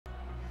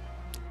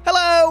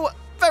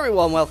very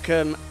warm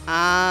welcome,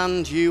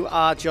 and you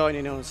are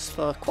joining us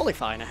for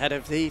qualifying ahead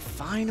of the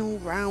final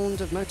round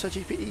of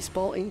MotoGP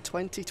eSport in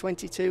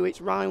 2022. It's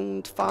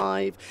round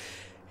 5.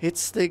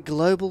 It's the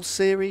Global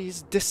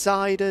Series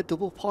decider,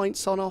 double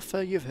points on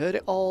offer. You've heard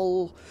it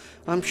all,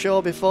 I'm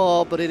sure,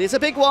 before, but it is a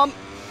big one.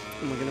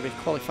 And we're going to be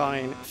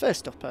qualifying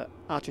first up at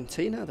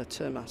Argentina, the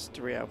Termas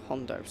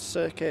Hondo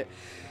circuit.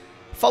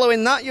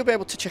 Following that, you'll be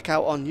able to check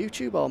out on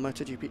YouTube or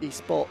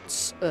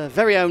MotoGPeSport's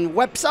very own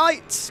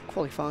website,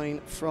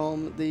 qualifying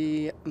from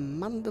the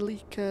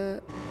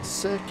Mandalika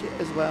circuit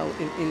as well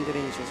in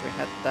Indonesia as we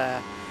head there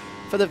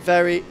for the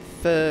very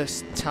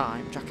first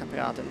time. Jack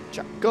Appiard and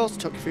Jack Goss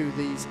took you through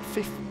these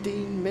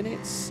 15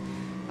 minutes.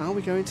 Are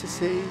we going to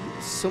see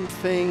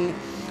something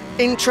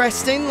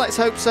interesting? Let's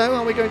hope so.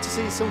 Are we going to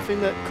see something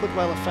that could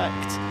well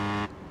affect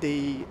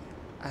the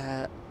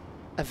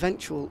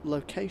eventual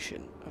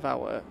location of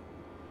our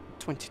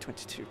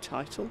 2022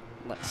 title?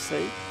 Let's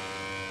see.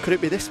 Could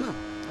it be this man,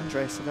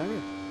 Andrea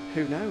Severio?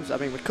 Who knows? I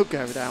mean, we could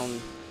go down.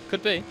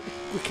 Could be.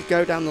 We could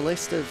go down the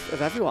list of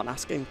everyone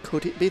asking,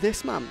 could it be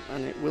this man?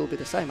 And it will be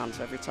the same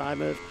answer every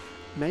time of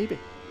maybe.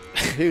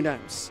 Who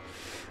knows?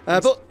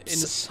 But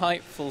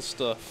insightful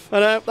stuff.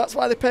 I know. That's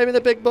why they pay me the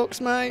big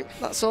bucks, mate.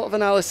 That sort of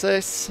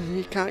analysis.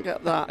 You can't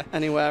get that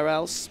anywhere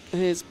else.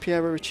 Here's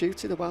Piero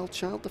Ricciuti, the wild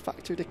child, the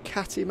factory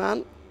Ducati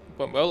man.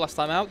 Went well last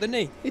time out, didn't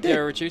he? He did.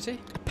 Piero Ricciuti.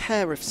 A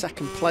pair of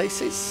second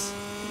places.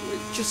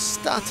 Just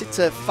started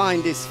to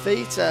find his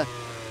feet.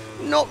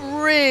 Not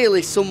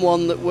really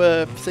someone that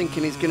we're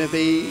thinking is going to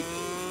be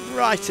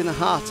right in the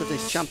heart of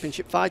this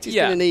championship fight. He's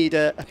going to need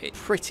a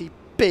pretty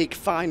big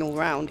final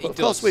round. But of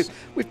course,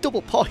 with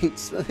double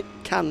points, it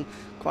can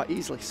quite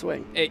easily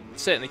swing. It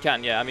certainly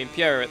can, yeah. I mean,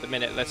 Piero at the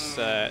minute, let's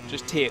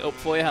just tee it up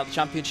for you how the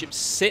championship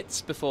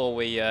sits before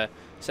we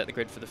set the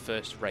grid for the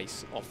first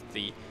race of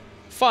the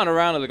final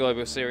round of the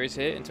Global Series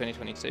here in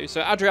 2022.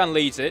 So Adrian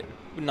leads it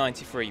with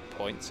 93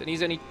 points, and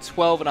he's only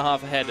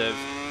 12.5 ahead of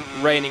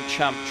reigning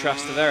champ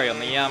Trastevere on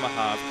the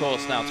Yamaha. Of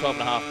course, now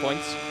 12.5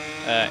 points.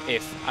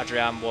 If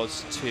Adrian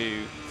was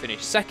to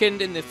finish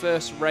second in the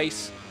first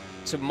race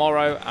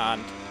tomorrow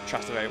and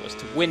Trastevere was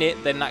to win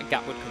it, then that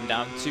gap would come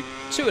down to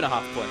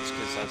 2.5 points,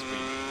 because as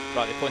we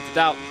rightly pointed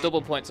out,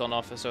 double points on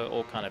offer, so it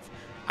all kind of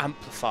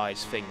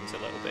amplifies things a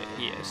little bit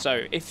here.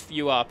 So if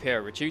you are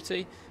Piero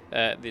Ricciuti,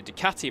 the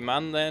Ducati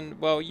man, then,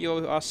 well,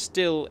 you are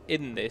still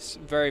in this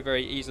very,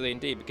 very easily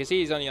indeed, because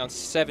he's only on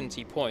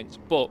 70 points,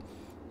 but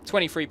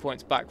 23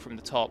 points back from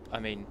the top. I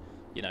mean,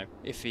 you know,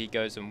 if he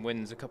goes and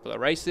wins a couple of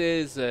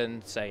races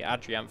and, say,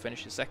 Adrian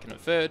finishes second and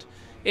third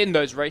in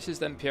those races,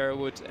 then Piero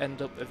would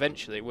end up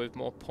eventually with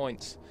more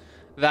points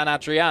than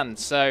Adrian.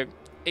 So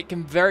it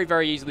can very,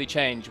 very easily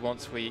change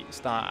once we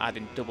start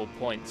adding double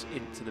points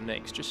into the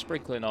mix, just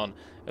sprinkling on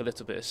a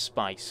little bit of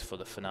spice for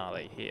the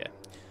finale here.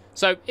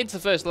 So into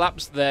the first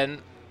laps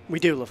then. We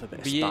do love a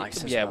bit of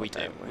spice as well, we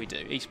do.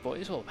 eSport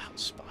is all about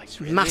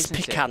spice, really, Mas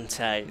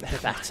picante, the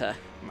better.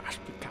 Mas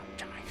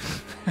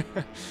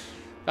picante.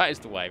 That is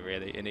the way,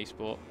 really, in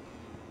eSport.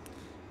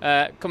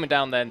 Coming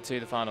down then to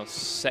the final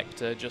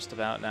sector just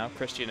about now.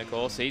 Christian, of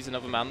course, he's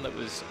another man that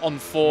was on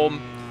form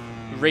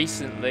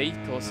recently.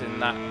 Of course, in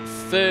that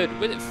third,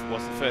 it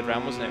was the third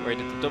round, wasn't it, where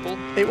he did the double?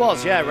 It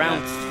was, yeah,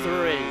 round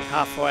 3,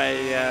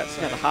 halfway,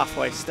 the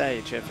halfway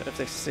stage of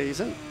this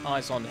season.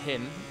 Eyes on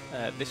him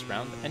this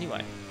round,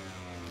 anyway.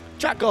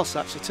 Jack Goss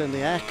actually turned the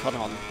aircon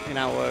on in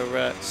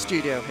our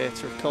studio here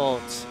to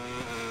record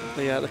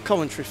the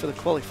commentary for the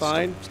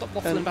qualifying. Stop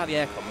waffling about the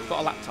aircon. We've got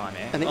a lap time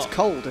here. And it's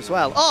cold as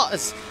well. Oh,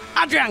 as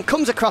Adrian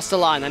comes across the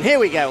line, and here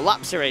we go.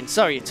 Laps are in.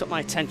 Sorry, you took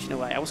my attention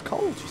away. I was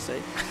cold, you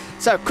see.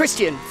 So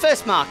Christian,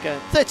 first marker,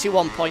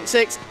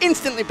 31.6,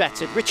 instantly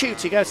bettered.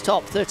 Ricciuti goes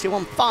top,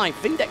 31.5.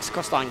 Vindex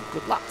across line,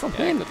 good lap from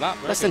him. Good lap,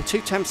 less than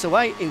 2 tenths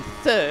away in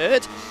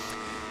third.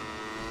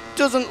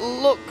 Doesn't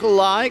look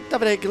like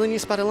Davide Galini,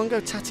 Spadalongo,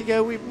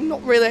 Tatigo. We're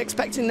not really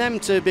expecting them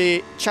to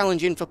be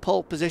challenging for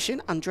pole position.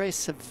 Andrea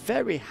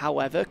Severi,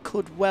 however,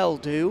 could well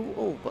do.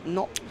 Oh, but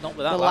not with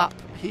that lap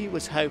he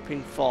was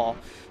hoping for.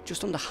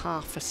 Just under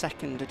half a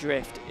second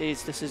adrift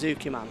is the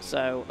Suzuki man,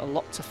 so a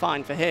lot to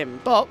find for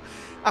him. But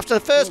after the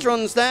first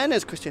runs then,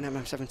 as Christian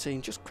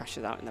MM17 just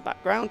crashes out in the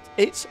background,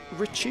 it's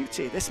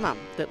Ricciuti, this man,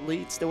 that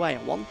leads the way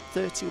at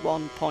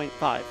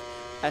 1:31.5.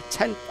 A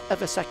tenth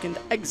of a second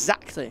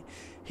exactly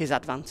his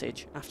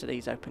advantage after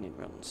these opening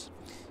runs.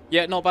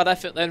 Yeah, not bad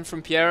effort then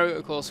from Piero.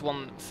 Of course,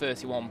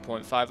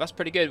 1:31.5. That's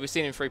pretty good. We've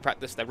seen in free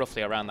practice they're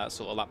roughly around that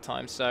sort of lap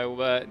time,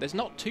 so there's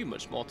not too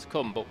much more to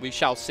come, but we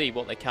shall see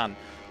what they can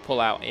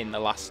pull out in the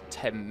last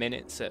 10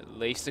 minutes at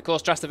least. Of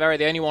course, Trastevere,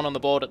 the only one on the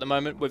board at the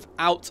moment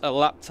without a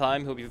lap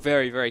time. He'll be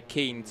very, very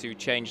keen to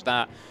change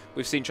that.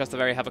 We've seen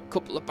Trastevere have a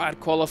couple of bad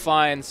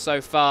qualifying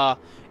so far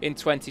in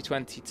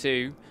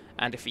 2022,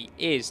 and if he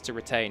is to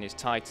retain his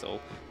title,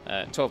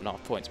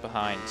 12.5 points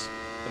behind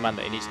the man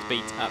that he needs to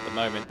beat at the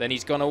moment, then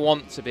he's going to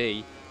want to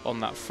be on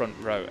that front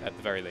row at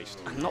the very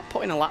least. And not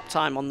putting a lap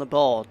time on the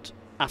board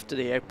after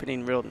the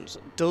opening runs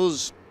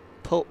does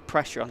put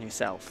pressure on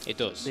yourself. It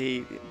does.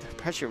 The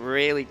pressure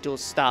really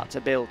does start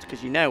to build,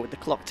 because you know with the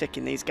clock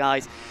ticking, these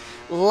guys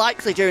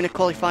likely during a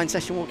qualifying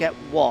session will get,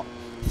 what,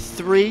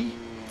 3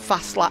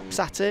 fast laps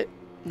at it?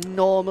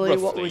 Normally,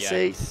 roughly, what we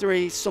see,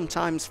 3,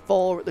 sometimes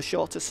 4 at the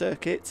shorter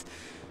circuits.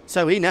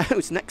 So he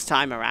knows next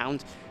time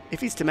around, if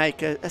he's to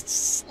make a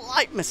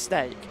slight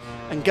mistake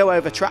and go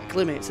over track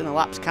limits and a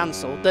lap's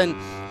cancelled, then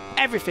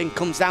everything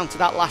comes down to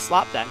that last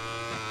lap then.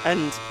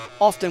 And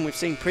often we've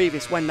seen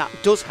previous, when that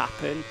does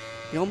happen,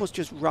 they almost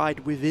just ride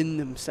within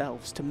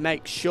themselves to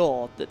make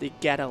sure that they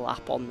get a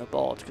lap on the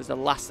board, because the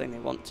last thing they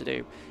want to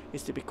do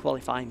is to be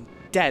qualifying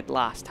dead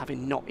last,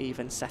 having not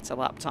even set a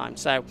lap time.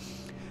 So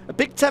a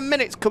big 10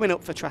 minutes coming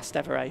up for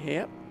Trastevere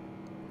here.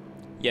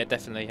 Yeah,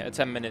 definitely.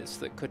 10 minutes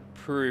that could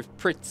prove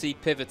pretty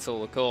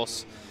pivotal, of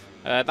course.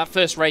 That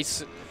first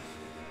race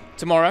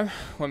tomorrow,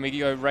 when we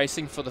go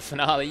racing for the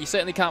finale, you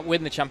certainly can't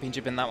win the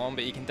championship in that one,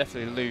 but you can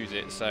definitely lose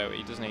it, so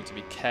he does need to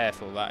be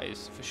careful, that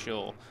is for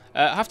sure.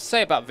 I have to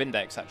say about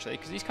Vindex, actually,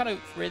 because he's kind of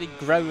really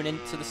grown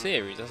into the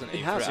series, hasn't he?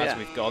 He has, as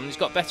we've gone. He's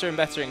got better and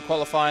better in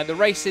qualifying. The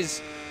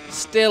races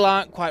still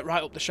aren't quite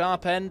right up the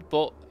sharp end,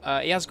 but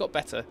he has got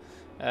better.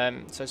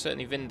 So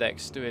certainly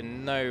Vindex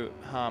doing no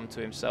harm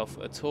to himself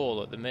at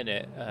all at the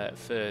minute,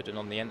 third and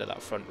on the end of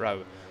that front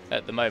row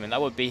at the moment. That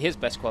would be his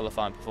best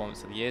qualifying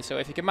performance of the year. So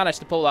if he can manage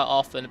to pull that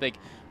off, then a big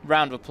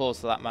round of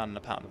applause to that man and a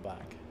pat on the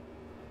back.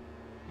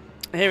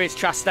 Here is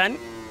Trasten,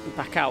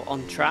 back out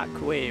on track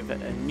with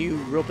a new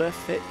rubber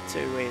fit to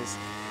his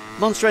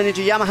Monster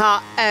Energy Yamaha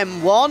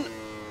M1.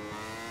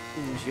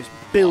 And he just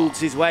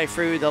builds his way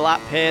through the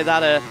lap here.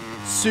 That a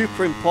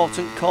super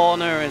important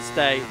corner as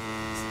they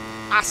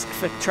ask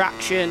for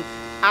traction,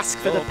 ask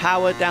for the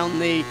power down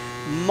the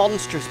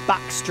monstrous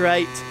back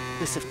straight.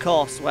 This, of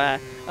course, where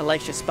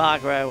Aleix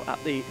Espargaro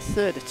at the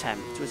 3rd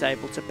attempt was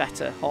able to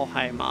better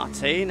Jorge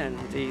Martin, and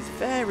he's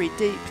very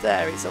deep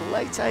there. It's a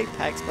late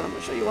apex, but I'm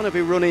not sure you want to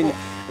be running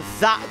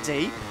that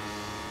deep.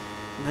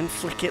 And then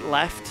flick it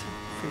left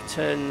through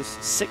turns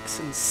 6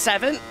 and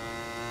 7.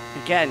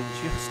 Again,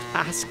 just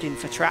asking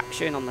for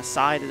traction on the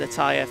side of the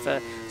tyre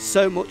for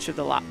so much of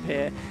the lap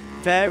here.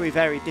 Very,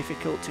 very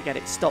difficult to get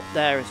it stopped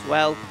there as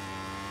well.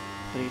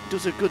 But he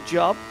does a good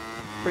job.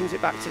 Brings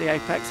it back to the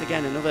apex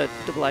again. Another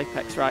double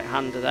apex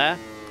right-hander there.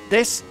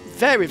 This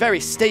very, very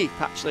steep,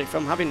 actually,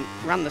 from having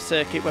ran the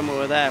circuit when we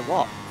were there,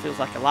 what, feels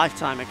like a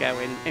lifetime ago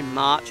in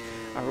March.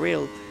 A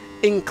real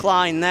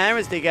incline there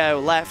as they go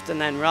left and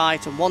then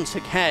right. And once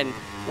again,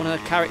 one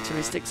of the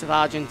characteristics of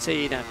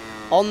Argentina,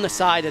 on the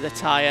side of the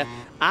tyre,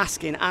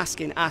 asking.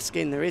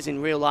 There is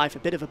in real life a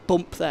bit of a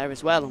bump there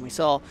as well, and we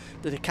saw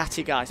the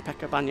Ducati guys,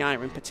 Pecco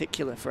Bagnaia in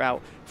particular,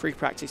 throughout free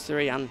practice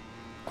 3 and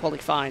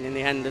qualifying in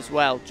the end as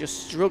well,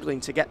 just struggling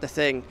to get the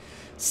thing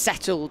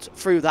settled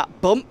through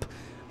that bump.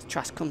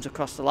 Trask comes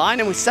across the line,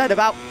 and we said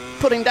about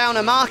putting down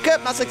a marker,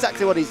 that's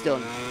exactly what he's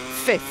done.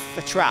 5th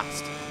for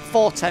Trask,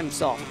 4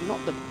 tenths off.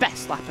 Not the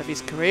best lap of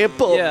his career,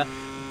 but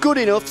good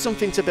enough,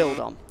 something to build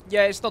on.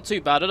 Yeah, it's not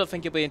too bad. I don't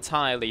think he'll be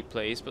entirely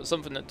pleased, but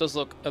something that does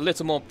look a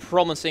little more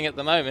promising at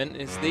the moment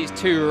is these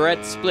 2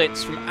 red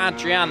splits from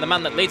Adrian, the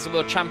man that leads the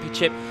World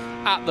Championship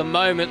at the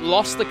moment.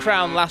 Lost the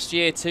crown last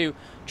year to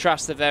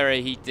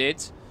Trastevere, he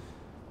did.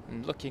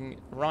 And looking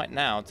right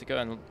now to go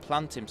and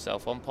plant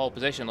himself on pole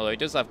position, although he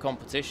does have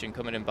competition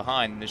coming in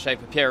behind in the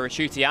shape of Piero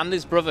Ricciuti and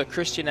his brother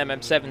Christian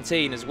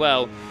MM17 as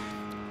well.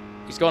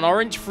 He's gone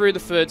orange through the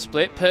 3rd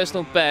split,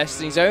 personal best,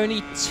 and he's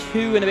only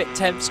 2 and a bit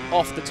tenths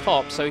off the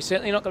top, so he's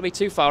certainly not going to be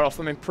too far off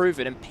from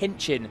improving and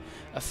pinching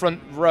a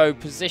front row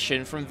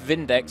position from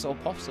Vindex or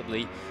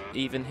possibly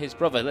even his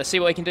brother. Let's see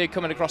what he can do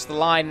coming across the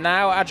line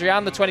now.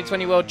 Adrian, the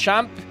 2020 world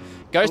champ,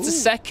 goes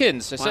to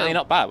 2nd, so certainly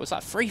not bad. Was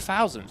that 3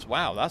 thousandths?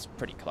 Wow, that's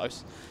pretty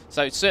close.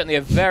 So it's certainly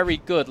a very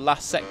good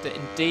last sector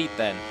indeed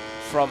then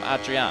from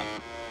Adrian.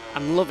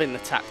 I'm loving the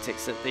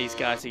tactics that these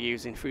guys are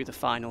using through the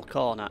final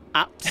corner.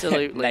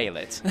 Absolutely. Nail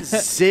it.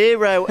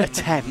 0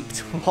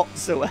 attempt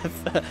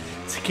whatsoever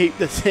to keep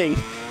the thing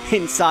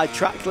inside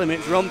track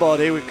limits. We're on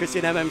board here with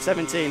Christian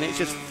MM17. It's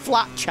just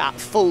flat chat,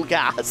 full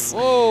gas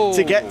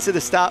to get to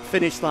the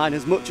start-finish line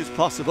as much as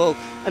possible.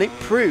 And it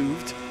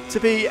proved to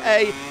be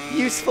a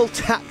useful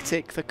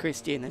tactic for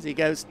Christian as he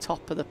goes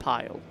top of the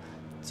pile.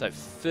 So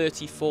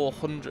 34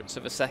 hundredths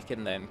of a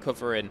second then,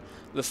 covering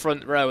the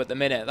front row at the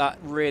minute. That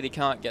really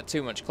can't get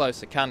too much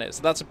closer, can it?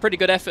 So that's a pretty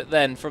good effort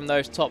then from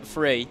those top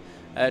 3.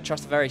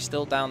 Trastevere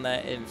still down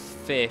there in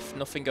 5th.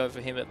 Nothing going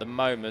for him at the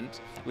moment.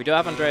 We do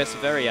have Andrea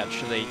Severi,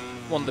 actually,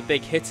 one of the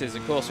big hitters.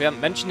 Of course, we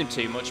haven't mentioned him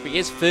too much, but he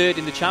is 3rd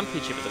in the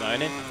championship at the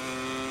moment.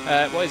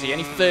 What is he?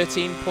 Only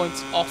 13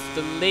 points off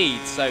the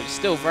lead, so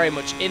still very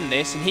much in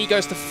this, and he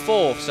goes to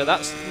 4th, so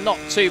that's not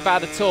too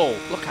bad at all.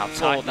 Look how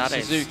tight that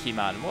is. Suzuki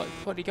man. What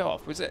did he go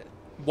off? Was it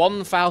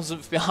 1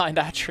 thousandth behind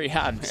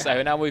Adrian?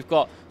 So now we've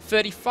got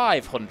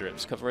 35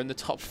 hundredths covering the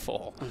top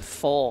 4. And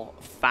 4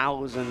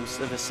 thousandths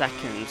of a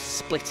second,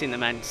 splitting the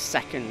men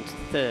 2nd,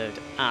 3rd,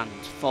 and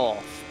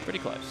 4th. Pretty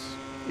close.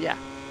 Yeah,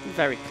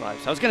 very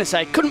close. I was going to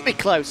say couldn't be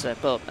closer,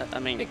 but I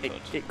mean it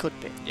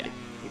could be. Yeah.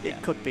 It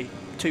could be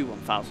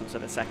 0.02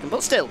 of a second,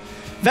 but still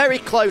very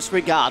close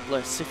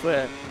regardless if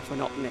we're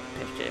not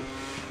nitpicking.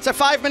 So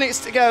 5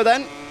 minutes to go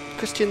then.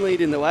 Christian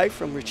leading the way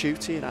from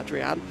Ricciuti and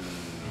Adrian.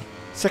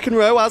 Second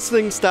row as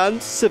things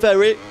stand,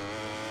 Severi,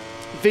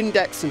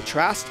 Vindex and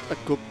Trast. A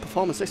good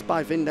performance this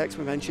by Vindex,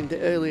 we mentioned it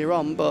earlier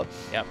on, but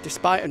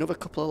despite another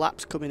couple of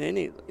laps coming in,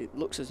 it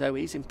looks as though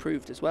he's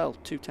improved as well.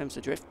 2/10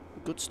 adrift,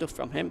 good stuff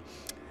from him.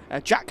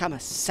 Jackhammer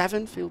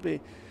 7th, he'll be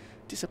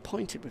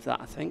disappointed with that,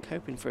 I think,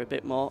 hoping for a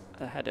bit more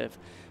ahead of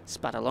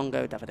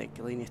Spadalongo, Davide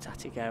Galini,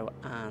 Tatigo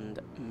and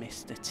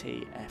Mr.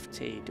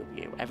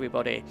 TFTW.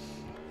 Everybody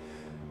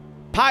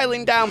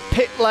piling down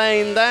pit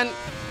lane then.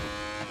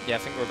 Yeah, I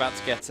think we're about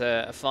to get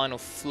a final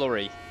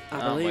flurry.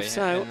 I believe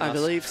so. I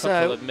believe so.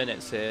 Couple of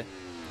minutes here.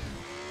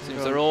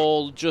 Seems they're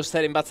all just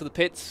heading back to the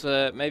pits.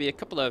 Maybe a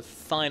couple of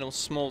final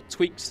small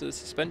tweaks to the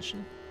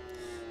suspension.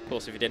 Of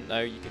course, if you didn't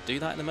know, you could do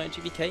that in the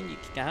MotoGP game. You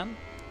can.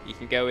 You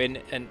can go in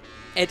and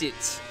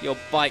edit your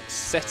bike's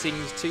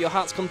settings to your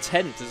heart's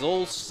content. There's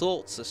all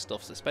sorts of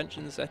stuff.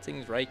 Suspension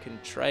settings, rake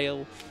and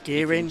trail.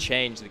 Gearing. You can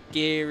change the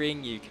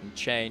gearing. You can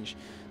change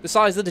the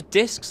size of the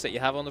discs that you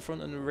have on the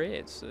front and the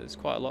rear. So there's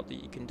quite a lot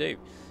that you can do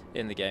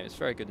in the game. It's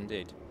very good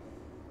indeed.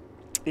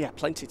 Yeah,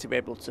 plenty to be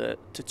able to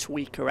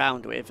tweak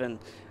around with, and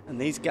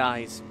these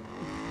guys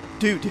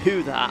do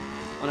that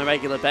on a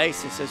regular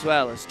basis, as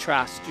well as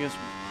Trast just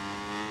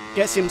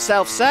gets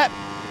himself set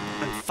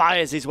and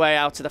fires his way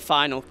out to the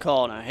final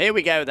corner. Here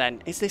we go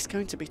then. Is this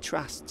going to be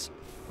Trast's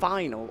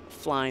final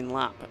flying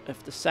lap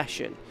of the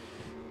session?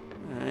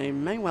 He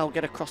may well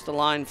get across the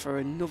line for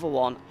another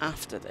one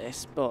after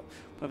this, but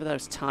whether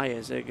those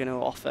tyres are going to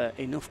offer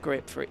enough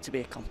grip for it to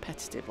be a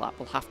competitive lap,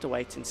 we'll have to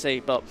wait and see.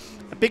 But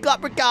a big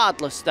lap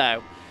regardless,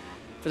 though,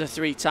 for the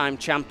 3-time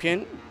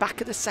champion.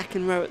 Back at the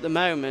second row at the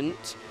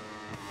moment,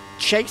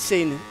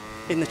 chasing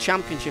in the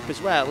championship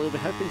as well. We'll be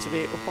hoping to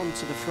be up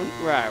onto the front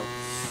row.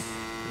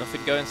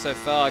 Nothing going so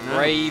far. No.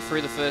 Gray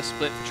through the first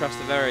split for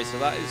Trastevere, so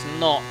that is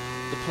not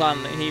the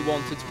plan that he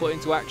wanted to put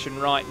into action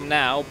right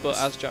now. But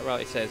as Jack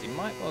Riley says, he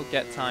might well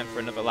get time for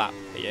another lap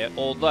here.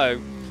 Although,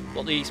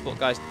 what the eSport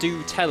guys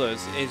do tell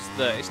us is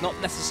that it's not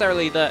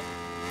necessarily that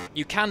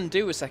you can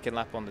do a second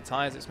lap on the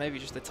tyres, it's maybe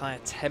just the tyre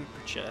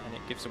temperature, and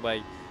it gives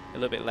away a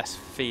little bit less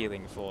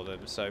feeling for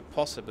them. So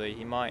possibly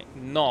he might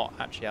not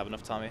actually have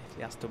enough time if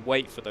he has to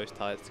wait for those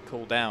tyres to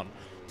cool down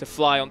to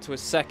fly onto a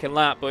second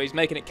lap, but he's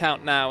making it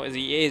count now as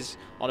he is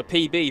on a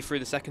PB through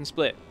the second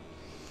split.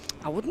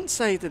 I wouldn't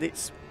say that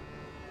it's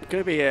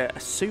going to be a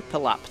super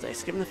lap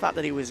this, given the fact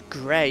that he was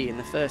grey in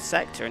the first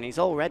sector and he's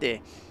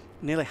already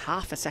nearly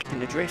half a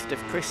second adrift of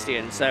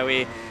Christian, so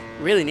he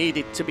really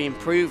needed to be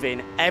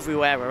improving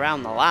everywhere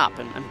around the lap,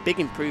 and big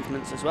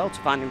improvements as well to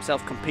find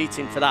himself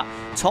competing for that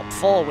top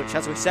 4, which,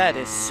 as we said,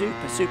 is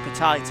super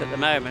tight at the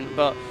moment.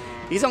 But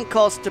he's on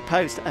course to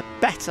post a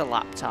better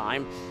lap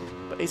time.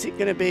 But is it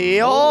going to be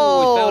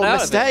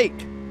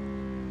mistake?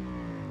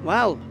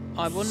 Well,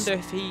 I wonder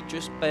if he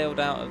just bailed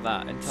out of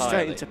that entirely.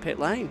 Straight into pit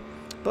lane.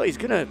 But he's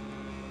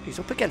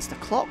up against the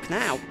clock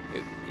now.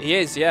 He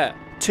is, yeah.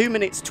 2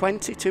 minutes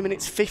 20, 2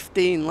 minutes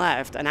 15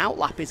 left. An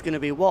outlap is going to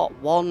be what?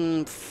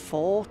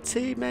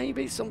 140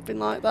 maybe, something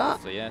like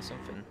that. So yeah,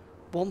 something.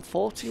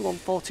 140,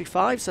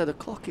 145. So the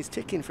clock is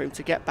ticking for him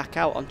to get back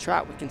out on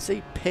track. We can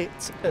see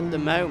Pitt at the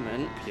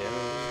moment. Yeah.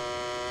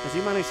 Has he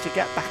managed to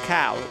get back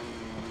out?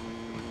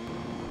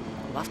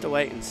 We'll have to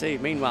wait and see.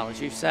 Meanwhile, as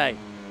you say,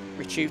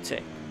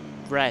 Ricciuti,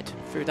 red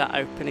through that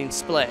opening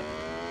split.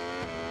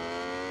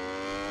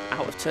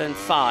 Out of turn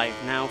 5,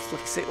 now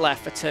flicks it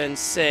left for turn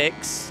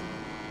 6.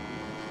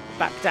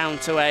 Back down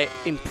to a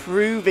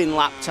improving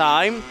lap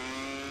time.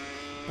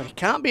 But he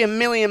can't be a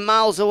million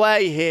miles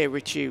away here,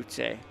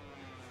 Ricciuti.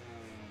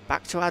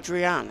 Back to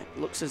Adrian. It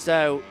looks as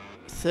though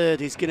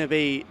third is going to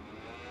be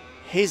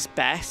his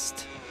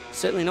best.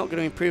 Certainly not going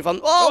to improve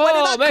on... Oh, where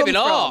did that come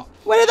from?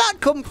 Where did that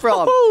come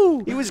from?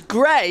 He was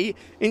grey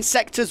in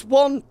sectors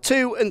 1,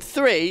 2 and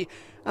 3.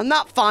 And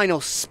that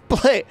final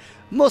split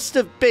must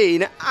have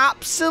been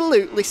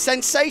absolutely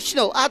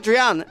sensational.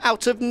 Adrian,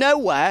 out of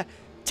nowhere,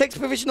 takes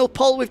provisional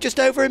pole with just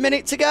over a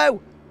minute to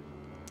go.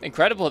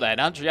 Incredible then,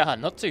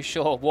 Adrian. Not too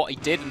sure what he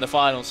did in the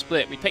final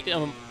split. We picked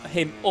him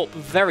up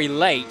very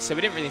late, so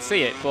we didn't really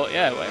see it. But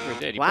yeah, whatever he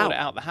did, he pulled it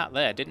out the hat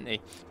there, didn't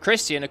he?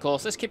 Christian, of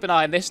course, let's keep an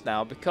eye on this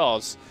now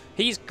because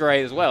he's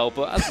grey as well.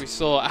 But as we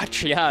saw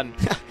Adrian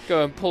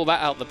go and pull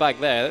that out the bag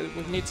there,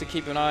 we need to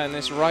keep an eye on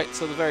this right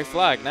to the very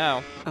flag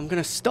now. I'm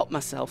going to stop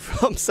myself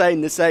from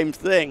saying the same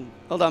thing.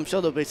 Although I'm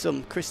sure there'll be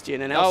some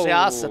Christian and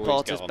LCR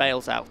supporters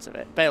bails out of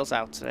it.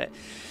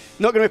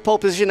 Not going to be pole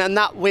position, and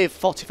that with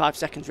 45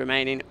 seconds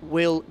remaining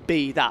will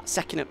be that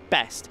second at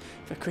best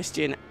for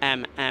Christian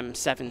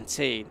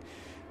MM17.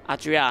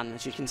 Adrian,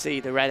 as you can see,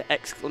 the red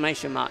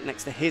exclamation mark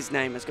next to his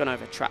name has gone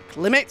over track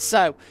limit,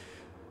 so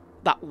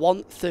that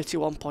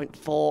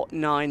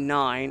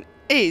 1:31.499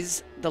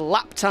 is the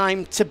lap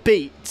time to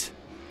beat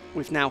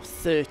with now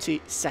 30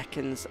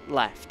 seconds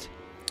left.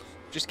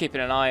 Just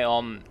keeping an eye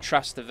on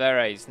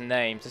Trastevere's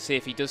name to see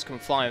if he does come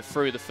flying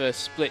through the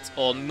first split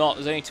or not.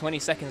 There's only 20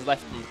 seconds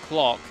left on the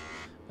clock.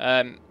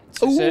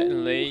 So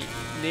certainly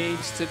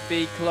needs to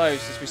be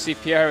close as we see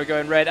Piero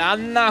going red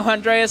and now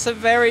Andrea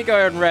Severi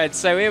going red.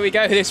 So here we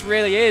go. This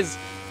really is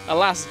a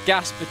last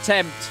gasp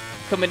attempt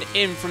coming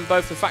in from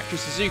both the factory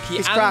Suzuki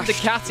and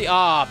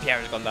Ducati.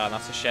 Piero's gone down.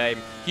 That's a shame.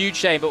 Huge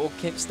shame, but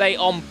we'll stay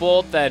on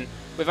board then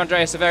with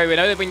Andrea Severi. We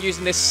know they've been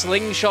using this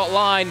slingshot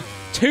line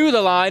to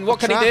the line. What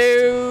can he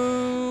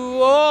do?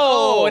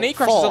 Oh, and he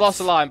crashes the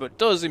loss of line, but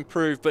does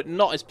improve, but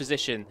not his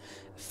position.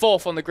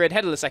 Fourth on the grid,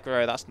 head of the second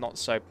row. That's not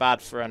so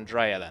bad for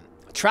Andrea then.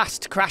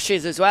 Trask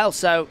crashes as well,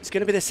 so it's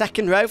going to be the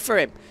second row for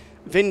him.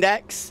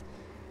 Vindex,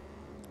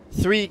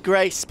 3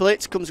 grey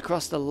splits, comes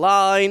across the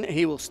line.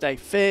 He will stay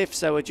 5th,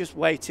 so we're just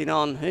waiting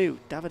on who?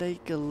 Davide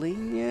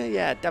Galigna?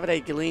 Yeah,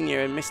 Davide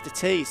Galigna and Mr.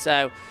 T.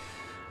 So,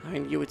 I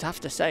mean, you would have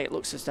to say it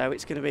looks as though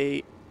it's going to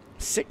be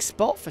 6th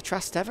spot for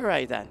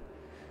Trastevere then.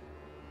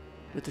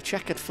 With the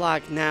checkered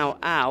flag now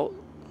out.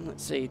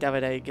 Let's see,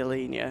 Davide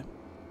Galigna.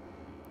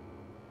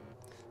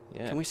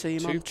 Yeah, can we see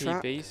him on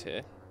track? 2 PBs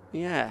here.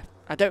 Yeah.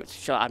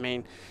 I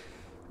mean,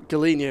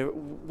 Galigna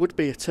would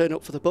be a turn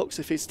up for the books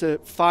if he's to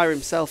fire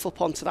himself up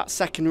onto that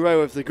second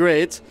row of the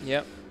grid.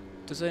 Yep.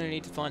 Does only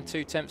need to find 2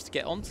 attempts to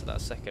get onto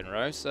that second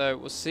row, so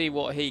we'll see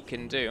what he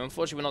can do.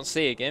 Unfortunately, we're not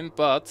seeing him,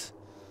 but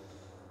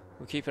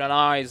we're keeping our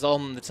eyes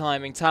on the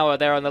timing tower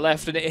there on the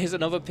left, and it is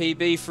another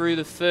PB through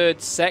the 3rd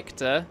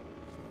sector.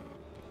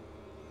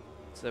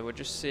 So we'll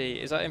just see.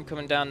 Is that him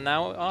coming down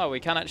now? Oh, we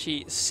can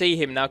actually see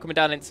him now coming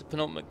down into the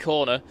penultimate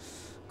corner.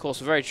 Of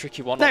course, a very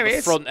tricky one on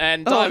the front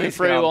end. Diving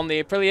through on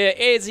the Aprilia.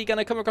 Is he going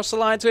to come across the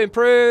line to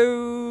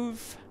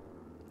improve?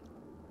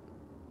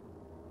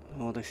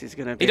 Oh, this is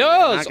going to be... He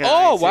does!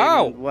 Oh,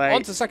 wow!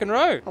 On to second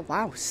row. Oh,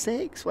 wow.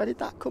 6. Where did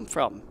that come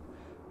from?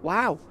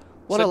 Wow.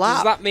 What a lap.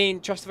 Does that mean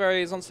Trastevere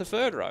is on to the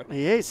 3rd row?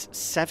 He is.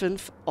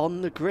 7th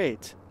on the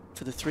grid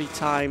for the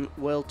 3-time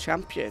world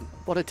champion.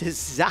 What a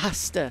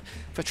disaster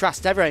for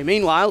Trastevere.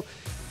 Meanwhile,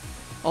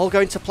 all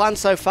going to plan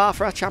so far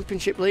for our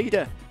championship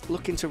leader.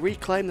 Looking to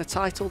reclaim the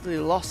title that he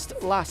lost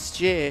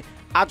last year.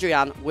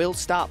 Adrian will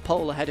start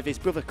pole ahead of his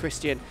brother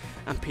Christian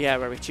and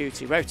Piero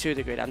Ricciuti. Row 2 of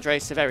the grid, Andrea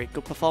Severi,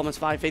 good performance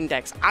by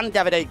Vindex and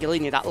Davide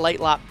Galigna, that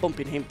late lap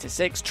bumping him to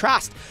 6th.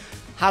 Trast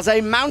has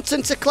a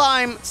mountain to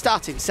climb,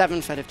 starting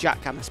 7th ahead of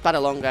Jack Hammer,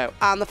 Spadalongo,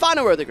 and the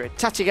final row of the grid,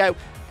 Tatigo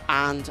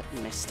and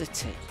Mr.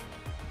 T.